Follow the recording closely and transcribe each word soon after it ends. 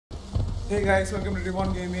Hey guys, welcome to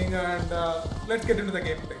DreamOn Gaming and let's get into the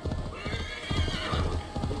gameplay.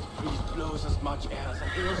 The priest blows as much air as a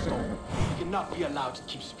hailstorm. He cannot be allowed to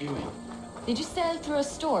keep spewing. Did you sail through a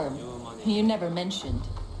storm? You never mentioned.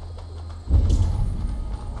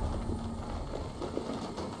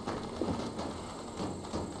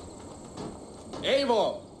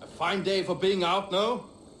 Eivor! A fine day for being out, no?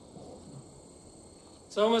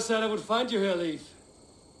 Someone said I would find you here, Leif.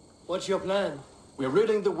 What's your plan? We're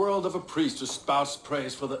ridding the world of a priest who spouts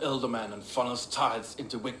praise for the Elderman and funnels tithes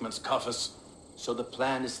into Wickman's coffers. So the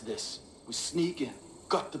plan is this. We sneak in,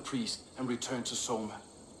 gut the priest, and return to Soma.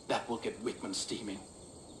 That will get Wickman steaming.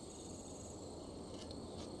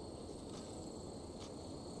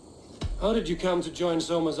 How did you come to join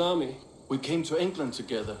Soma's army? We came to England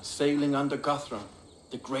together, sailing under Guthrum.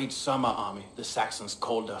 The great summer army, the Saxons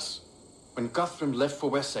called us. When Guthrum left for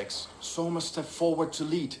Wessex, Soma stepped forward to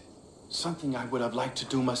lead. Something I would have liked to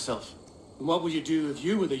do myself. And what would you do if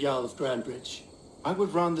you were the Jarl of Grandbridge? I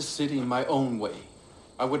would run the city in my own way.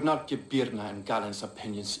 I would not give Birna and Galen's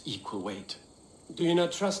opinions equal weight. Do you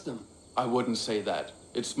not trust them? I wouldn't say that.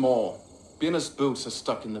 It's more. Birna's boots are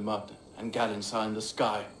stuck in the mud, and Galen's are in the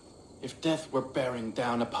sky. If death were bearing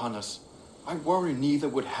down upon us, I worry neither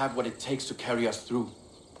would have what it takes to carry us through.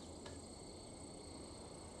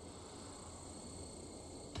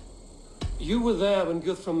 You were there when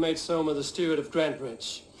Guthrum made Soma the steward of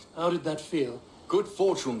Grandbridge. How did that feel? Good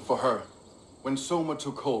fortune for her. When Soma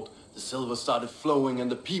took hold, the silver started flowing and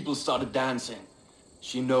the people started dancing.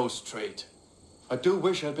 She knows trade. I do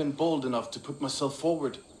wish I'd been bold enough to put myself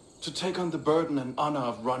forward, to take on the burden and honor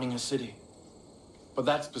of running a city. But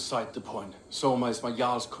that's beside the point. Soma is my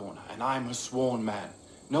Jarl's corner, and I'm her sworn man.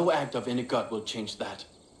 No act of any god will change that.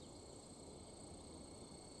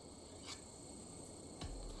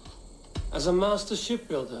 As a master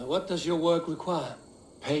shipbuilder, what does your work require?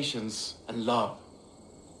 Patience and love.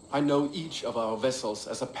 I know each of our vessels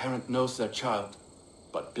as a parent knows their child.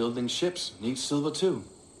 But building ships needs silver too.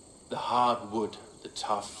 The hard wood, the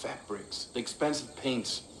tough fabrics, the expensive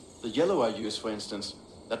paints. The yellow I use, for instance,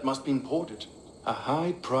 that must be imported. A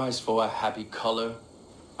high price for a happy color.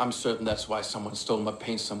 I'm certain that's why someone stole my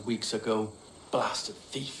paint some weeks ago. Blasted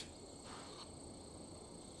thief.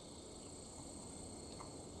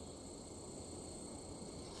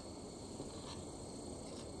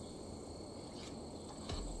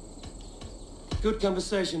 Good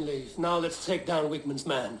conversation, Leif. Now let's take down Wickman's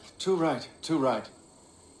man. Too right, too right.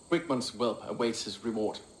 Wickman's whelp awaits his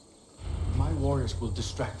reward. My warriors will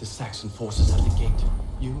distract the Saxon forces at the gate.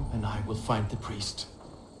 You and I will find the priest.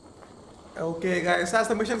 Okay guys, as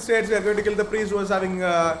the mission states, we are going to kill the priest who was having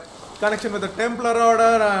a connection with the Templar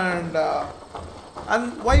Order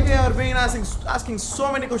and why we are being asking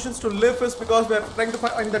so many questions to Leif is because we are trying to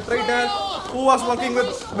find the traitor who was working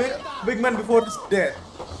with Wickman before his death.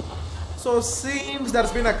 So seems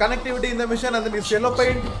there's been a connectivity in the mission and then it's yellow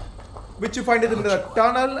paint which you find it in the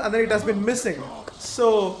tunnel and then it has been missing.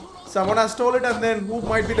 So someone has stole it and then who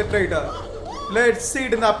might be the traitor? Let's see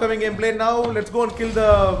it in the upcoming gameplay. Now let's go and kill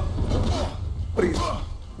the priest.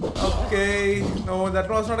 Okay, no, that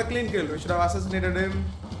was not a clean kill. We should have assassinated him.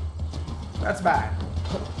 That's bad.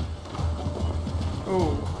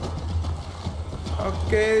 Oh.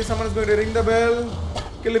 Okay, someone is going to ring the bell.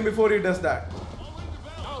 Kill him before he does that.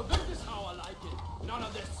 Oh, this is how I like it. None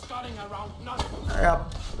of this scuttling around nothing. Yeah,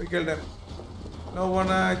 we killed him. No one,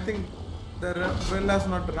 I think the bell has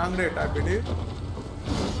not rung it, I believe.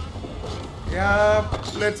 Yeah,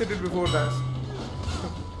 let's hit it before that.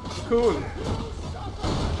 Cool.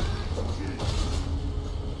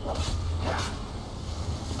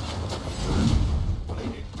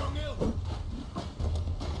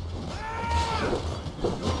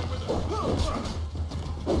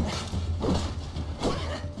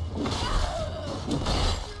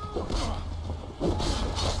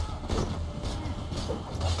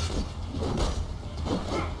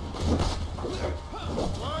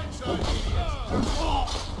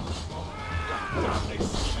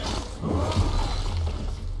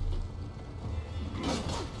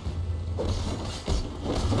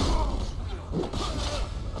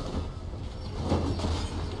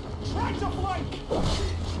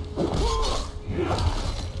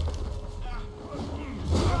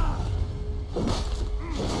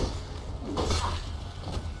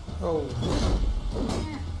 Oh.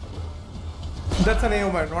 That's an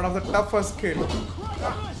Eivor, one of the toughest kills.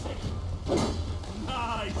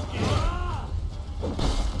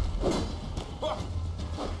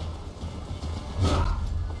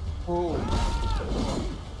 Oh.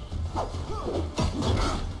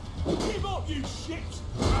 Give up, you shit!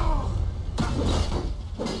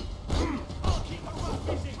 I'll keep the rough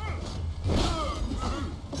busy.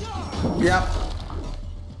 Yeah.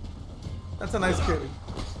 That's a nice kill.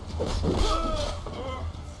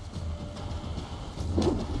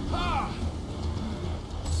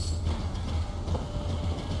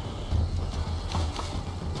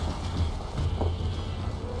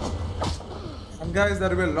 And guys, there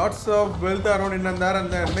will be lots of wealth around in and there,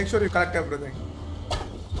 and then make sure you collect everything.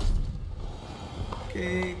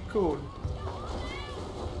 Okay, cool.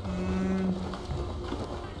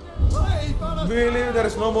 Believe there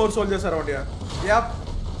is no more soldiers around here. Yep.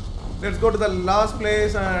 Let's go to the last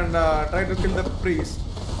place and try to kill the priest.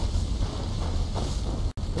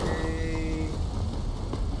 Okay.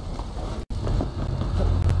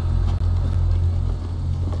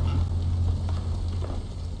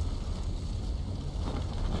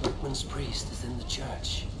 Whitman's priest is in the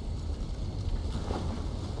church.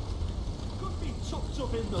 Could be chopped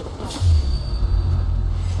up in the...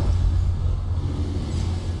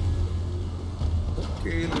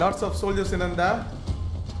 Okay, lots of soldiers in and there.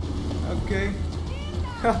 Okay.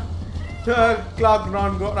 The clock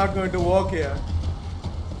not going to work here.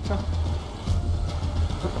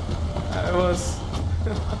 I was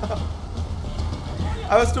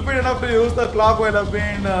I was stupid enough to use the clock while I've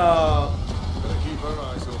been Gotta keep our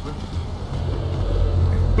eyes open.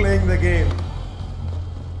 playing the game.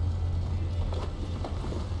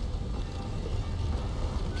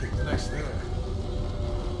 Kick the next there.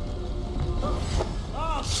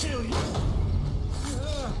 I'll kill you!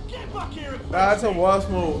 Get back here and... That's a worse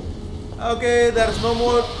move. Okay, there's no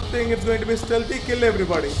more thing. It's going to be stealthy. Kill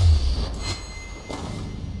everybody.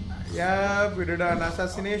 Yeah, we did an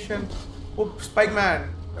assassination. Oops, Spike Man.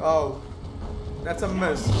 Oh, that's a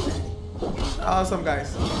miss. Awesome,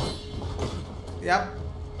 guys. Yep,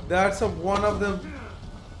 that's a one of them.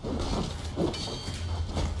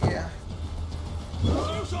 Yeah.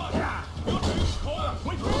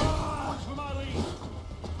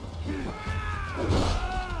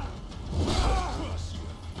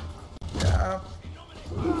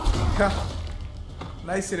 Yeah.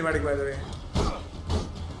 Nice cinematic, by the way.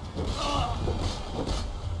 Oh.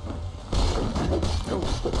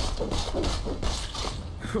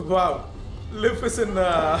 Wow, Liv is in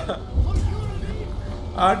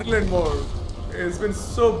artillery mode. It's been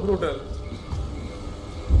so brutal.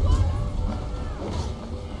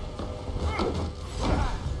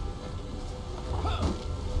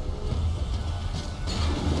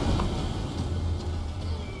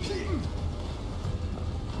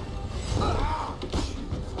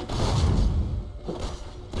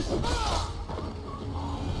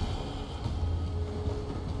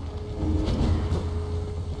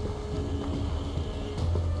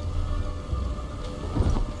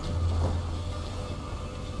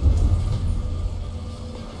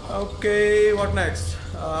 Okay, what next?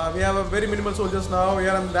 We have a very minimal soldiers now. We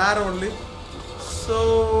are on there only.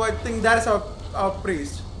 So I think that is our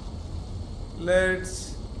priest.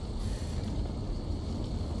 Let's...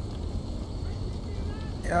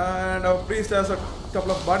 And our priest has a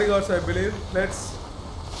couple of bodyguards, I believe. Let's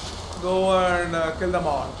go and kill them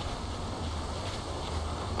all.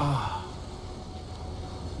 Ah.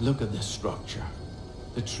 Look at this structure.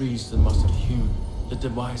 The trees they must have hewn. The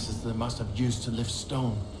devices they must have used to lift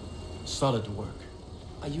stone. Solid work.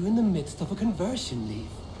 Are you in the midst of a conversion, Leaf?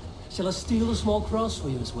 Shall I steal a small cross for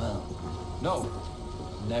you as well? No,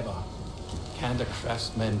 never. Can the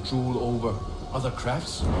craftsmen drool over other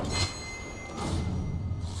crafts?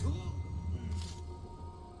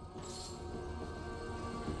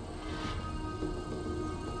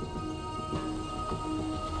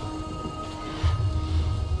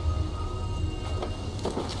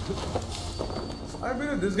 I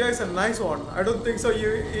believe this guy is a nice one. I don't think so.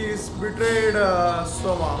 He's betrayed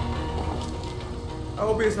Soma. I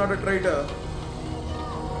hope he's not a traitor.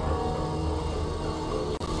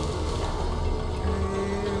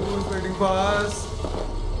 Okay, who's waiting for us?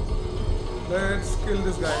 Let's kill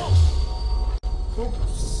this guy.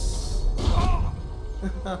 Oops.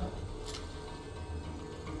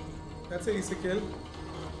 That's an easy kill.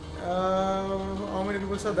 How many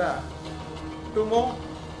people are there? 2 more?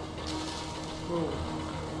 Oh.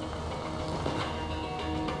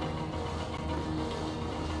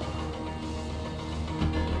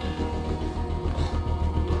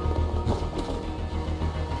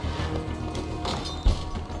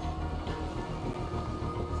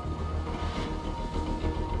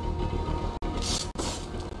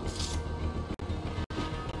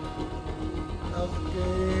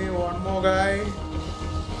 Okay, one more guy.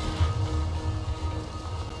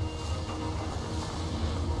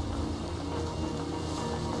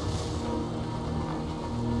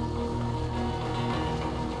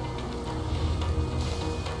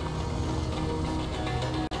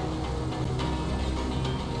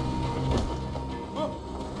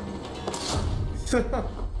 We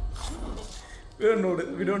don't know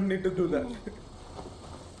that. We don't need to do that.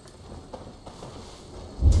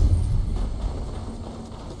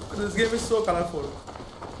 This game is so colorful.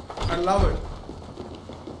 I love it.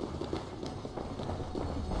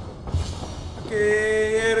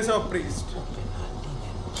 Okay, here is our priest.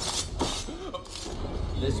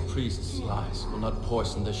 This priest's lies will not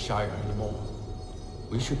poison the Shire anymore.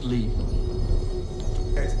 We should leave.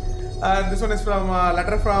 Guys, this one is from a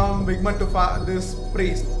letter from Wigman to this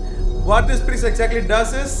priest. What this priest exactly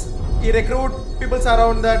does is he recruit people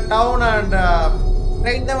around the town and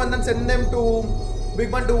train them and then send them to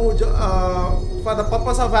Wigman to for the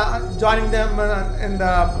purpose of joining them in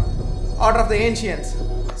the Order of the Ancients.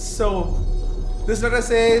 So this letter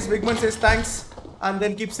says Wigman says thanks and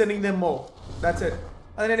then keep sending them more. That's it.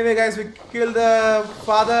 And anyway, guys, we killed the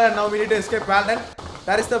father and now we need to escape Walden.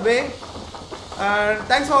 That is the way. And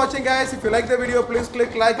thanks for watching, guys. If you like the video, please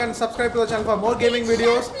click like and subscribe to the channel for more gaming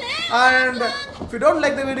videos. And if you don't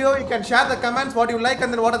like the video, you can share the comments what you like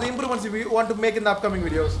and then what are the improvements you want to make in the upcoming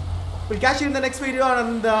videos. We'll catch you in the next video,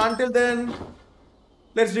 and until then,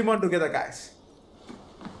 let's dream on together, guys.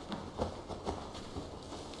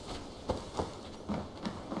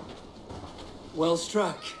 Well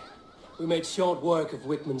struck. We made short work of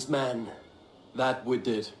Whitman's man. That we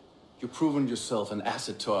did. You've proven yourself an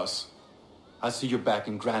asset to us. I'll see you back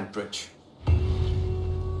in Grand Bridge.